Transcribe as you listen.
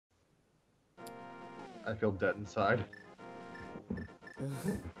I feel dead inside.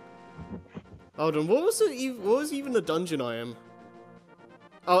 Hold on, what was it? What was even the dungeon I am?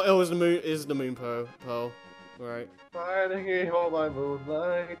 Oh, it was the moon. Is the moon pearl? Right. Fighting evil by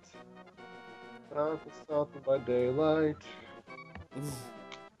moonlight, not the something by daylight.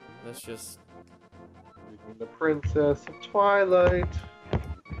 Let's just. Being the princess of twilight.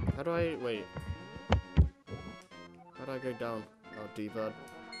 How do I wait? How do I go down? Oh, D-pad.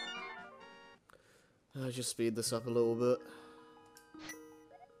 I'll just speed this up a little bit.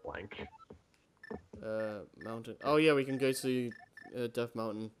 Blank. Mountain. Oh yeah, we can go to Death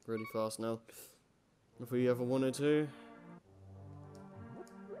Mountain really fast now. If we ever wanted to.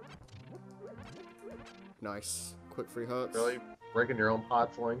 Nice. Quick 3 hearts. Really? Breaking your own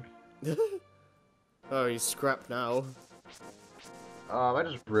pots, Link? Oh, he's scrapped now. I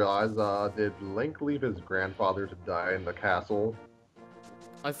just realized, did Link leave his grandfather to die in the castle?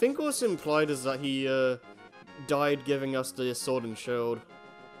 I think what's implied is that he died giving us the sword and shield.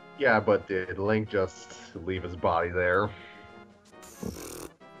 Yeah, but did Link just leave his body there?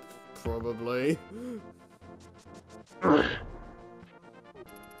 Probably.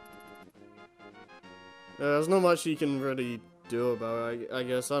 There's not much you can really do about it, I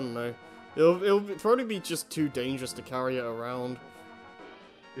guess. I don't know. It'll probably be just too dangerous to carry it around.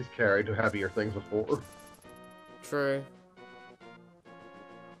 He's carried heavier things before. True.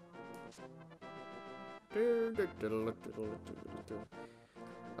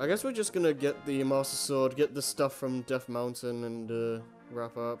 I guess we're just gonna get the Master Sword, get the stuff from Death Mountain, and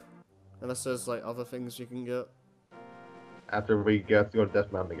wrap up. Unless there's like other things you can get. After we get to go to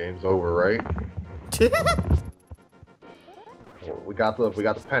Death Mountain, the game's over, right? We got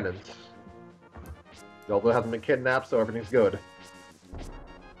the penance. Zelda hasn't been kidnapped, so everything's good.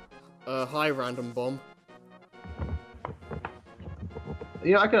 Hi, random bomb.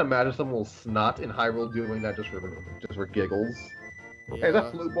 You know, I can imagine some little snot in Hyrule doing that just for giggles. Yeah. Hey, is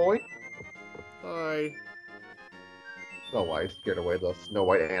that Flute Boy? Hi. Snow White scared away the Snow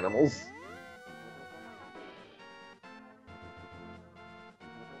White animals.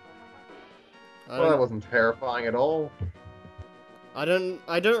 Well, that wasn't terrifying at all. I don't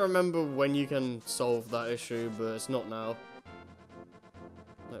remember when you can solve that issue, but it's not now.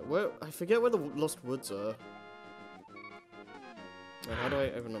 Like, where? I forget where the Lost Woods are. Like, how do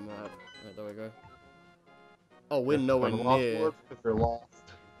I open the map? Right, there we go. Oh, we're nowhere near. Because they're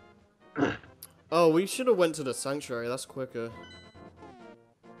lost. Oh, we should have went to the sanctuary. That's quicker.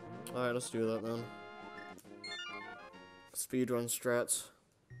 Alright, let's do that then. Speedrun strats.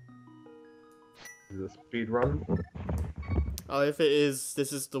 Is it a speed run? Oh, if it is,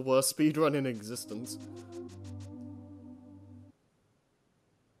 this is the worst speedrun in existence.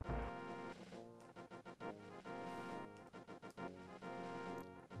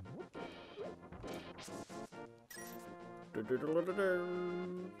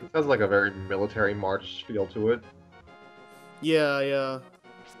 It has like a very military march feel to it. Yeah, yeah.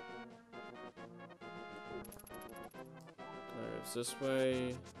 It's this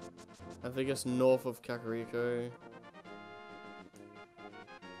way. I think it's north of Kakariko.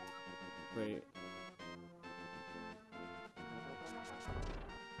 Wait.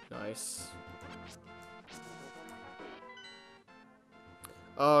 Nice.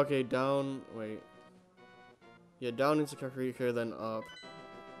 Oh, okay, down. Wait. Yeah, down into Kakariko, then up.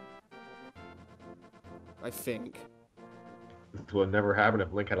 I think. This would never happen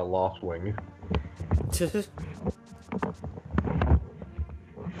if Link had a lost wing.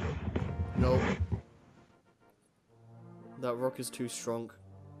 Nope. That rock is too strong.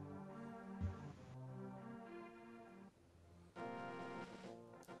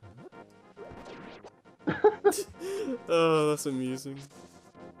 Oh, that's amusing.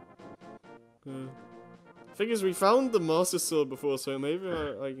 Thing is, we found the Master Sword before, so maybe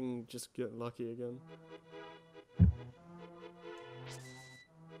I can just get lucky again.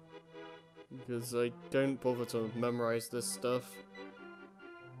 Because I don't bother to memorize this stuff.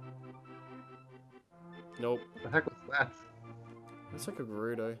 Nope. What the heck was that? It's like a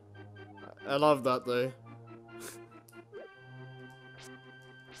Gerudo. I love that though.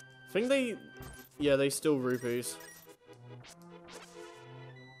 I think they... Yeah, they steal rupees.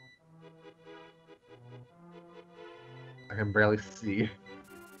 I can barely see.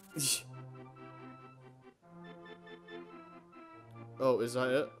 Oh, is that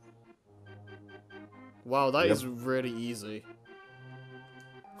it? Wow, that is really easy.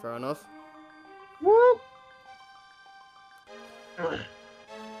 Fair enough. Whoop!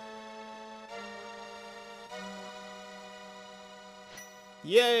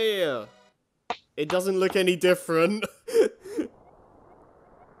 Yeah! It doesn't look any different.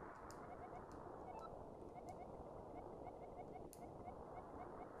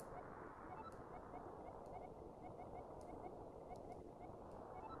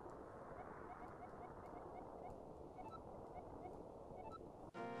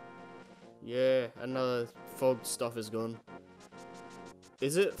 Yeah, and the fog stuff is gone.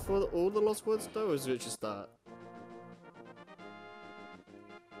 Is it for all the Lost Woods though, or is it just that?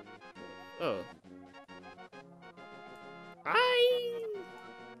 Oh.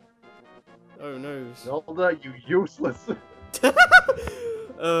 Oh no. Zelda, you useless.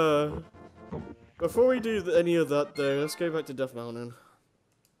 Before we do any of that though, let's go back to Death Mountain.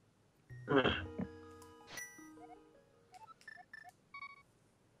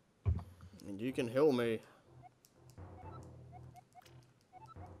 And you can heal me.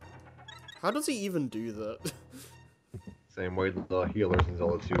 How does he even do that? Same way the healers in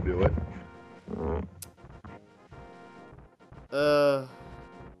Zelda 2 do it.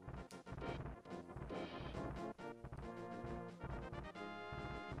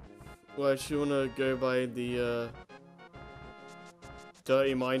 Well, if you wanna go by the,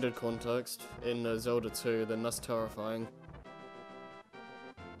 dirty-minded context in Zelda 2, then that's terrifying.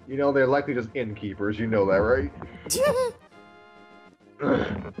 You know, they're likely just innkeepers, you know that, right?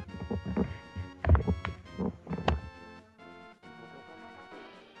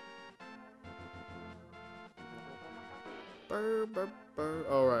 Burr, burr, burr.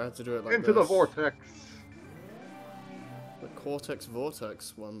 Oh, right, I have to do it like Into this. the vortex! The Cortex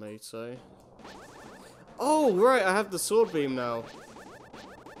Vortex, one may say. Oh, right, I have the sword beam now.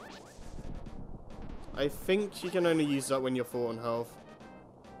 I think you can only use that when you're full on health.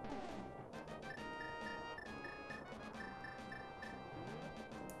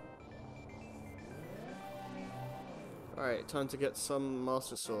 Alright, time to get some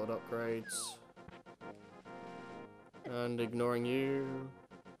Master Sword upgrades. And ignoring you.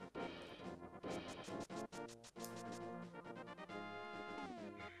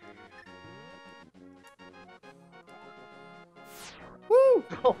 Woo!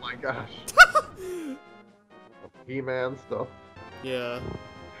 Oh my gosh. He-Man stuff. Yeah.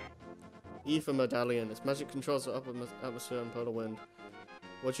 Ether Medallion. Its magic controls the upper atmosphere and polar wind.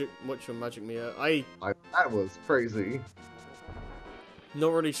 What's your magic me at? That was crazy.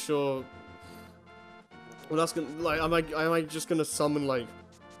 Not really sure. Well, that's gonna like. Am I just gonna summon like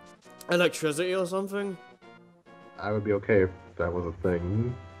electricity or something? I would be okay if that was a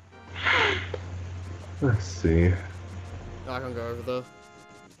thing. Let's see. I can go over there.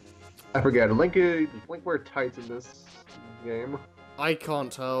 I forget. Link wear tights in this game. I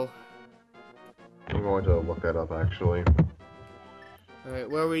can't tell. I'm going to look that up actually. Alright,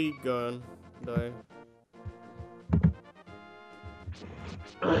 where are we going? No.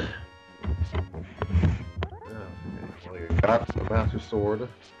 Well, you got the Master Sword.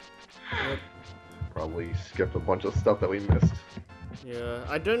 Yep. Probably skipped a bunch of stuff that we missed. Yeah,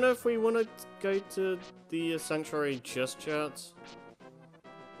 I don't know if we want to go to the Sanctuary just yet.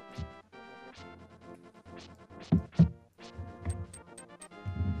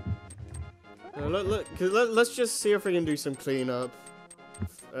 Let's just see if we can do some cleanup.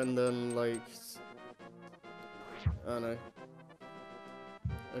 And then, like... I don't know.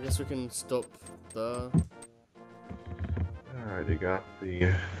 I guess we can stop there. Alright, you got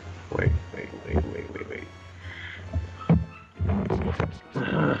the... Wait.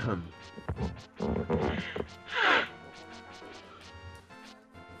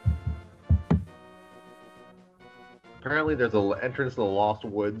 Apparently there's an entrance to the Lost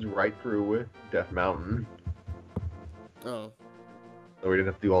Woods right through Death Mountain. Oh. So we didn't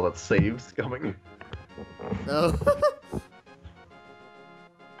have to do all that saves coming. No.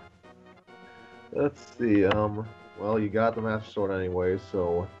 Let's see, well, you got the Master Sword anyway,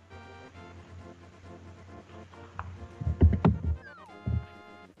 so...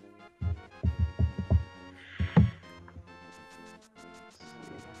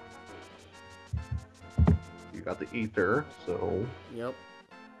 You got the Ether, so... Yep.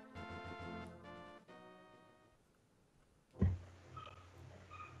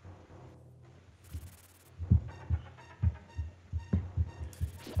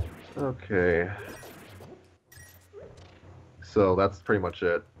 Okay. So that's pretty much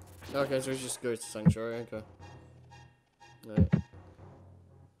it. Okay, so we just go to Sanctuary, okay. Right.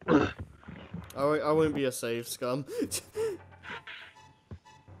 I won't be a save scum.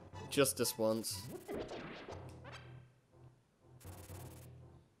 Just this once.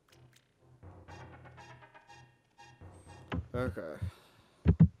 Okay.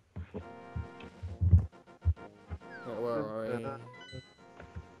 Where are we?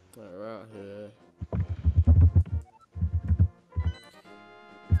 We're out here.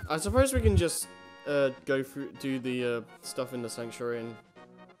 I suppose we can just go through, do the stuff in the Sanctuary and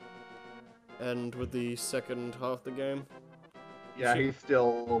end with the second half of the game. Yeah, he's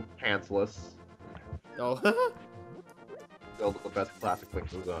still pantsless. Oh. Zelda the best classic Link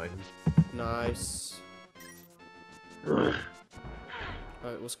design. Nice. Alright,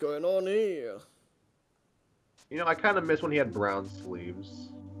 what's going on here? You know, I kind of miss when he had brown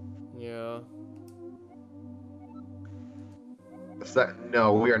sleeves. Yeah.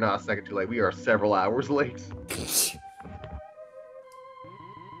 No, we are not a second too late. We are several hours late.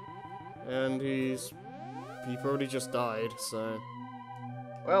 And he probably just died, so...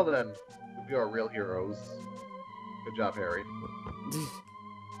 Well then, we are real heroes. Good job, Harry.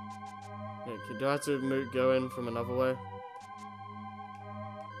 Yeah, do I have to go in from another way?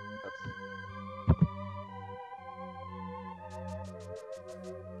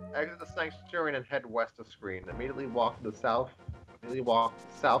 Exit the sanctuary and head west of screen. Immediately walk to the south. Immediately walk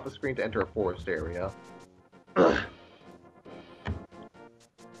south of screen to enter a forest area.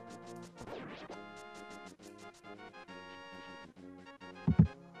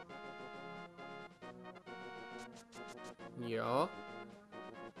 Yeah.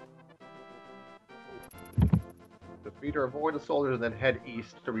 Defeat or avoid the soldiers and then head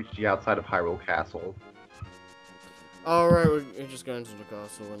east to reach the outside of Hyrule Castle. Alright, we're just going to the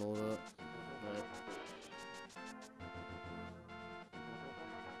castle and all that. Right.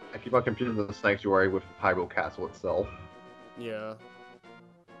 I keep on confusing the sanctuary with Hyrule Castle itself. Yeah.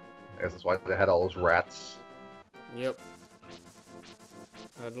 I guess that's why they had all those rats. Yep.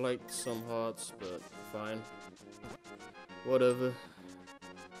 I'd like some hearts, but fine. Whatever.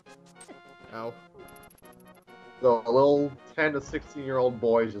 Ow. So a little 10 to 16-year-old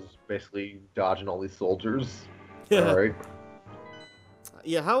boy is just basically dodging all these soldiers. Yeah. Alright.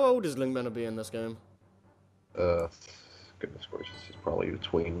 Yeah, how old is Link meant to be in this game? Goodness gracious, he's probably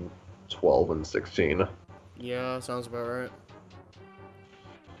between 12 and 16. Yeah, sounds about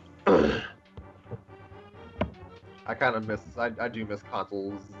right. I kind of miss, I do miss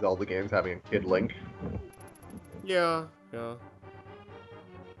console Zelda games having a kid Link. Yeah, yeah.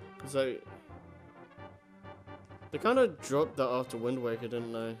 Cause they kind of dropped that after Wind Waker,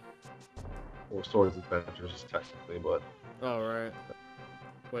 didn't they? Or Swords Adventures, technically, but... Oh, right.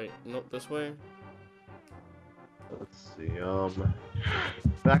 Wait, not this way? Let's see,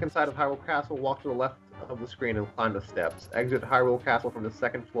 back inside of Hyrule Castle, walk to the left of the screen and climb the steps. Exit Hyrule Castle from the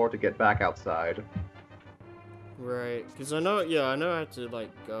second floor to get back outside. Right, because I know I had to, like,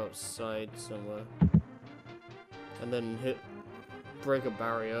 go outside somewhere. And then break a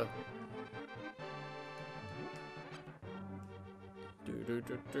barrier.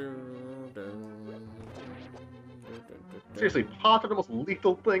 Seriously, pots are the most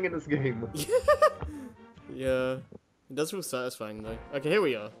lethal thing in this game. Yeah, it does feel satisfying though. Okay, here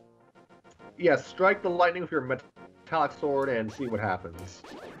we are. Yeah, strike the lightning with your metallic sword and see what happens.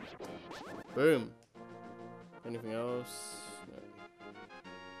 Boom. Anything else?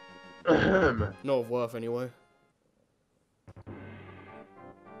 No. Not of worth anyway.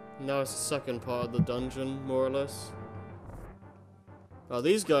 Now it's the second part of the dungeon, more or less. Oh,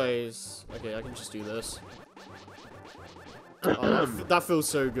 these guys... Okay, I can just do this. Oh, that feels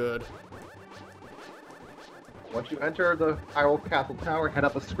so good. Once you enter the Hyrule Castle Tower, head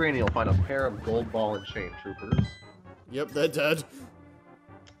up a screen and you'll find a pair of gold ball and chain troopers. Yep, they're dead.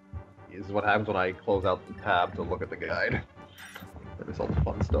 This is what happens when I close out the tab to look at the guide. That is all the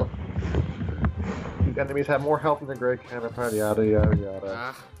fun stuff. These enemies have more health than the Great Counterpart, yada yada yada.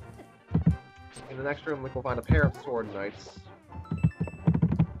 Ah. In the next room, we'll find a pair of sword knights.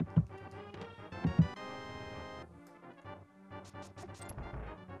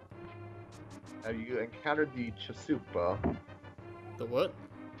 Have you encountered the Chasupa? The what?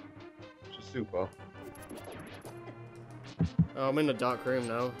 Chasupa. Oh, I'm in the dark room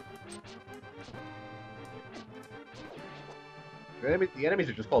now. The enemies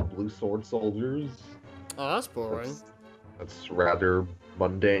are just called blue sword soldiers. Oh, that's boring. That's rather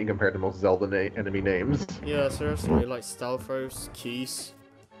mundane compared to most Zelda enemy names. Yeah, seriously, like Stalfos, Keys.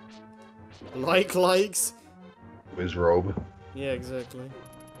 Likes. Wizrobe. Yeah, exactly.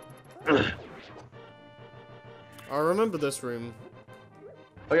 I remember this room.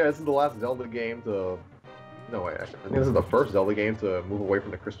 Oh yeah, this is the last Zelda game to... No, wait, actually, I think this is the first Zelda game to move away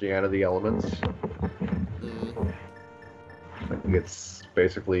from the Christianity elements. Mm. I think it's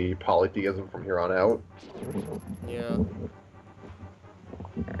basically polytheism from here on out. Yeah.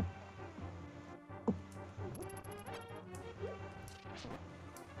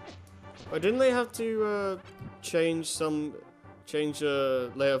 But didn't they have to change later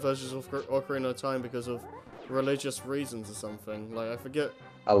versions of Ocarina of Time because of religious reasons or something? Like, I forget.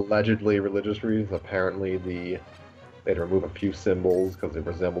 Allegedly religious reasons. Apparently they had to remove a few symbols because they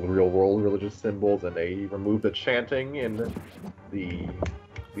resembled real-world religious symbols, and they removed the chanting in the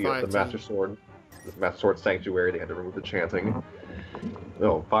Master Sword. the Master Sword Sanctuary, they had to remove the chanting.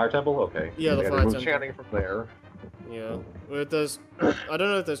 Oh, Fire Temple? Okay. Yeah, the they had to Fire remove Temple. chanting from there. Yeah. Well, there's... I don't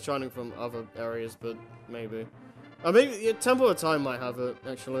know if there's chanting from other areas, but maybe. Maybe yeah, Temple of Time might have it,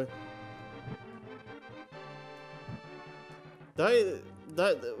 actually. I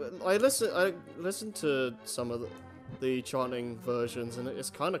listened to some of the chanting versions, and it's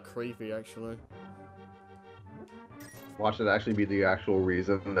kind of creepy, actually. Watch it actually be the actual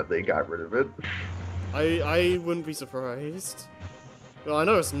reason that they got rid of it. I wouldn't be surprised. Well, I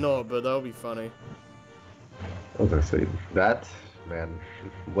know it's not, but that would be funny. I was gonna say that, man.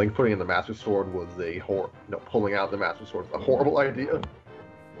 Link putting in the Master Sword was pulling out the Master Sword was a horrible idea.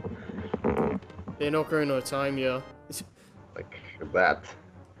 In Ocarina of Time, yeah. Like that.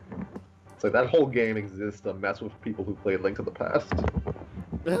 It's like that whole game exists to mess with people who played Link to the Past.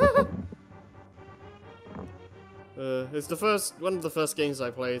 It's one of the first games I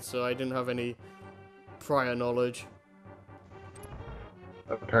played, so I didn't have any prior knowledge.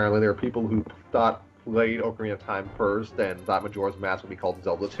 Apparently, there are people who played Ocarina of Time first and thought Majora's Mask would be called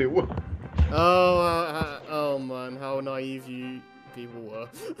Zelda 2. Oh man, how naive you people were.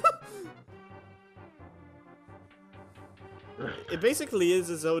 It basically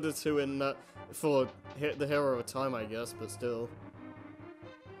is a Zelda 2 in for the Hero of Time, I guess, but still.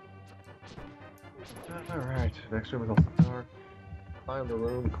 Alright, next room is also dark. Climb the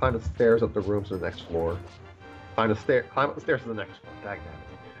room, climb the stairs up the room to the next floor. Climb up the stairs to the next floor. Dang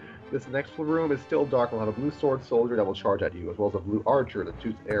that. This next room is still dark and will have a blue sword soldier that will charge at you, as well as a blue archer that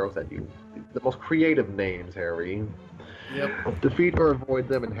shoots arrows at you. The most creative names, Harry. Yep. Defeat or avoid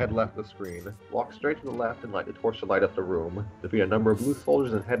them and head left of the screen. Walk straight to the left and light the torch to light up the room. Defeat a number of blue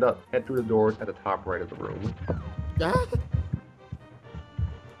soldiers and head through the doors at the top right of the room.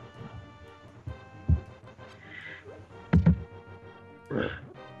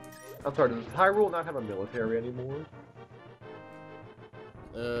 I'm sorry, does Hyrule not have a military anymore?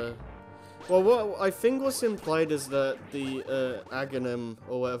 Well, what I think what's implied is that the Aghanim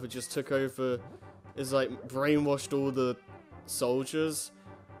or whatever just took over, is like brainwashed all the soldiers.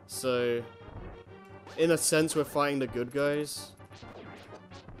 So, in a sense, we're fighting the good guys.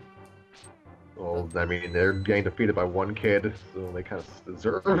 Well, I mean, they're getting defeated by one kid, so they kind of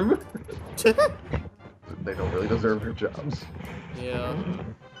deserve. They don't really deserve their jobs. Yeah.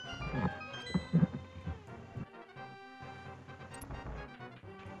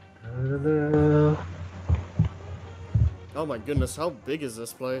 Oh my goodness, how big is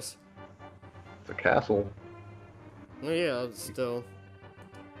this place? It's a castle. Oh yeah, still.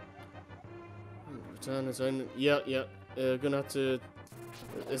 Return its own. Yeah. Gonna have to.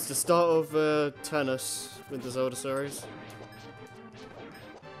 It's the start of tennis with the Zelda series.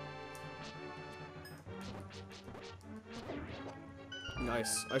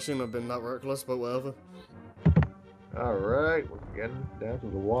 Nice. I shouldn't have been that reckless, but whatever. Alright, we're getting down to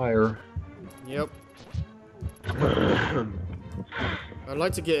the wire. Yep. I'd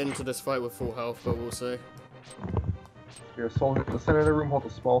like to get into this fight with full health, but we'll see. Your soldier in the center of the room holds a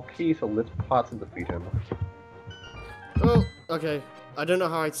small key, so lift pots and defeat him. Oh, okay. I don't know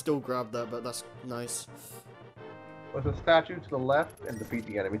how I'd still grab that, but that's nice. There's a statue to the left and defeat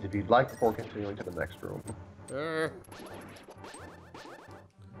the enemies if you'd like before continuing to the next room.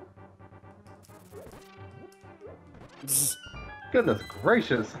 Goodness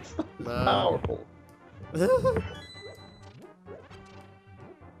gracious, that's powerful.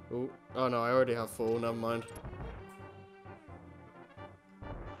 Oh no, I already have full, never mind.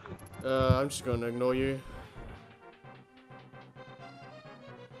 I'm just gonna ignore you.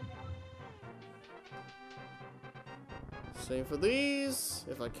 Same for these,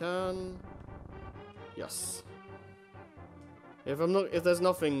 if I can. Yes. If there's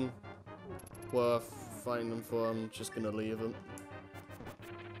nothing worth fighting them for, I'm just gonna leave them.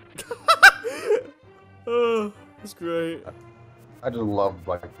 Oh, that's great. I just love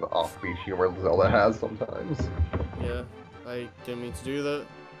like the offbeat humor Zelda has sometimes. Yeah, I didn't mean to do that.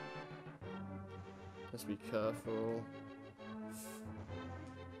 Let's be careful.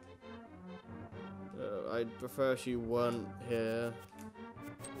 I'd prefer if you weren't here.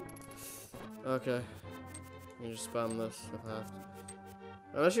 Okay. You just spam this if I have to.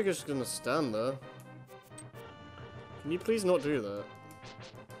 Unless you're just gonna stand there. Can you please not do that?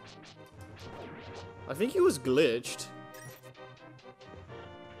 I think he was glitched.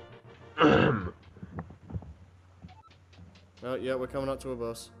 Oh, yeah, we're coming up to a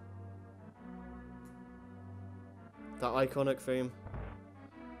bus. That iconic theme.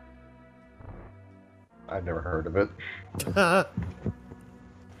 I've never heard of it.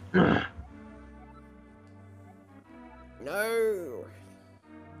 No!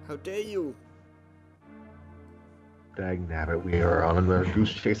 How dare you? Dag nabbit, we are on another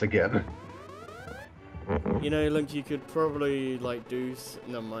goose chase again. You know, Link, you could probably, like,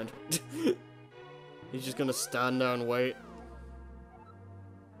 never mind. He's just gonna stand there and wait.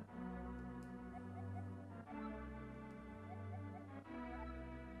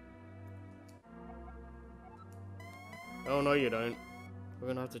 Oh, no, you don't. We're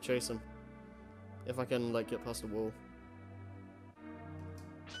gonna have to chase him. If I can, like, get past the wall.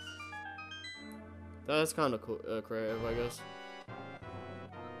 That's kind of cool, creative, I guess.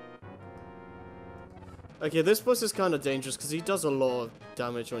 Okay, this boss is kind of dangerous because he does a lot of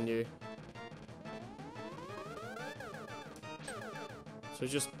damage on you. So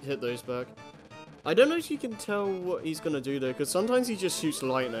just hit those back. I don't know if you can tell what he's gonna do though, because sometimes he just shoots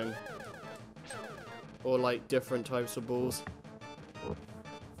lightning. Or like different types of balls.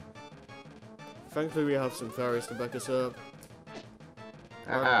 Thankfully we have some fairies to back us up.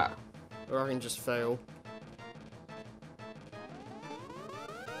 Ah. Or I can just fail.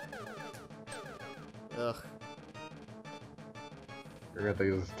 Ugh. You're gonna have to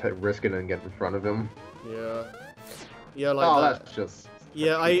use risk it and get in front of him. Yeah. Yeah, like oh, that. That's just...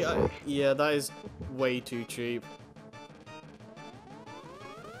 Yeah, yeah, that is way too cheap.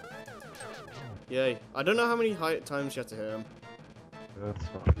 Yay. I don't know how many times you have to hit him. That's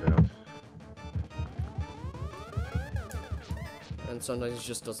not bad. And sometimes he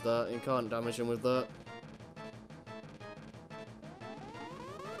just does that. You can't damage him with that.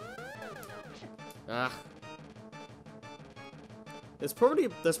 Ah. There's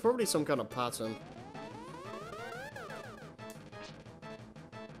probably some kind of pattern.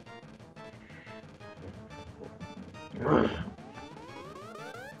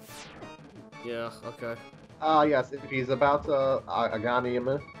 Yeah, okay. Yes, if he's about to Agani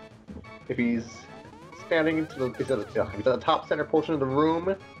him, if he's standing into the, he's at the top center portion of the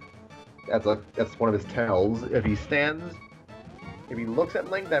room, that's one of his tells. If he stands, if he looks at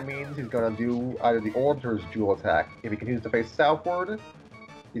Link, that means he's gonna do either the orbs or his jewel attack. If he continues to face southward,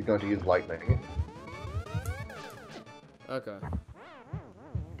 he's going to use lightning. Okay.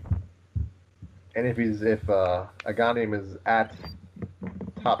 And if Aghanim is at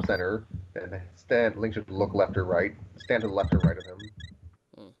top center, then Link should look left or right, stand to the left or right of him,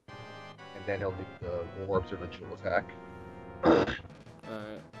 and then he'll do the orbs or the jewel attack. Alright.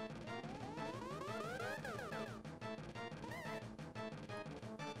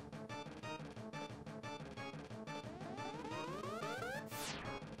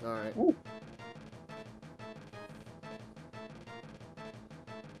 Alright.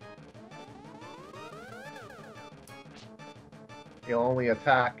 He'll only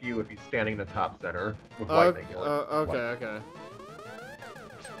attack you if he's standing in the top center with lightning. Okay.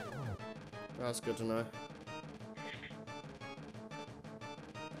 That's good to know.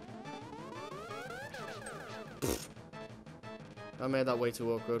 I made that way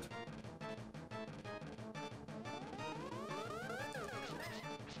too awkward.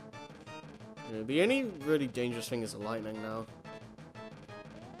 Yeah, the only really dangerous thing is the lightning now.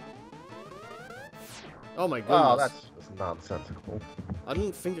 Oh my goodness. Oh, that's just nonsensical. I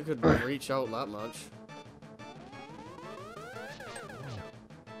didn't think it could reach out that much.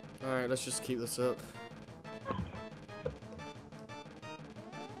 Alright, let's just keep this up.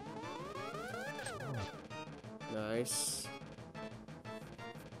 Nice.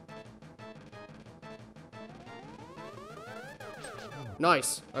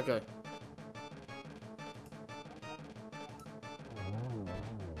 Nice! Okay.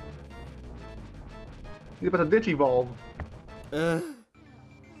 He's about to ditch evolve. And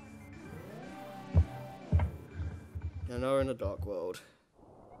now we're in a dark world.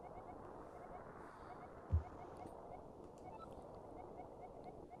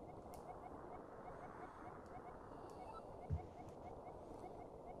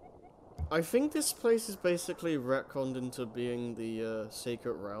 I think this place is basically retconned into being the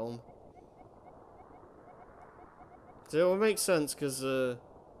Sacred Realm. So it will make sense because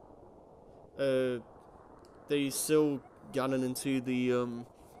they still gunning into the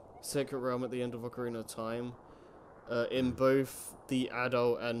Sacred Realm at the end of Ocarina of Time, in both the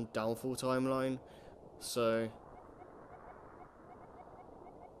adult and downfall timeline. So.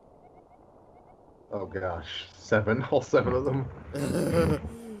 Oh gosh, all 7 of them.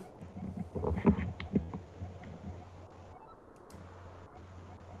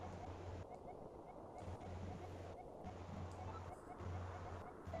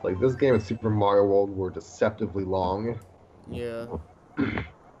 Like, this game and Super Mario World were deceptively long. Yeah.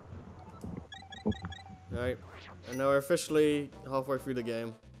 Right. And now we're officially halfway through the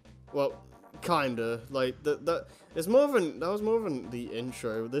game. Well, kinda. Like, that was more than the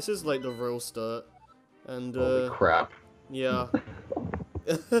intro. This is like the real start. And Holy crap. yeah.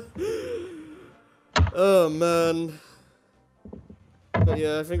 Oh man. But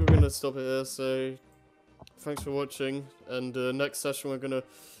yeah, I think we're gonna stop it here. So thanks for watching, and next session we're gonna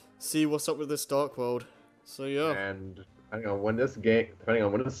see what's up with this Dark World. So yeah. And depending on when this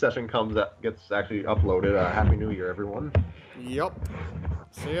session gets actually uploaded, Happy New Year, everyone. Yup.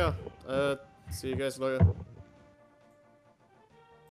 So yeah. See you guys later.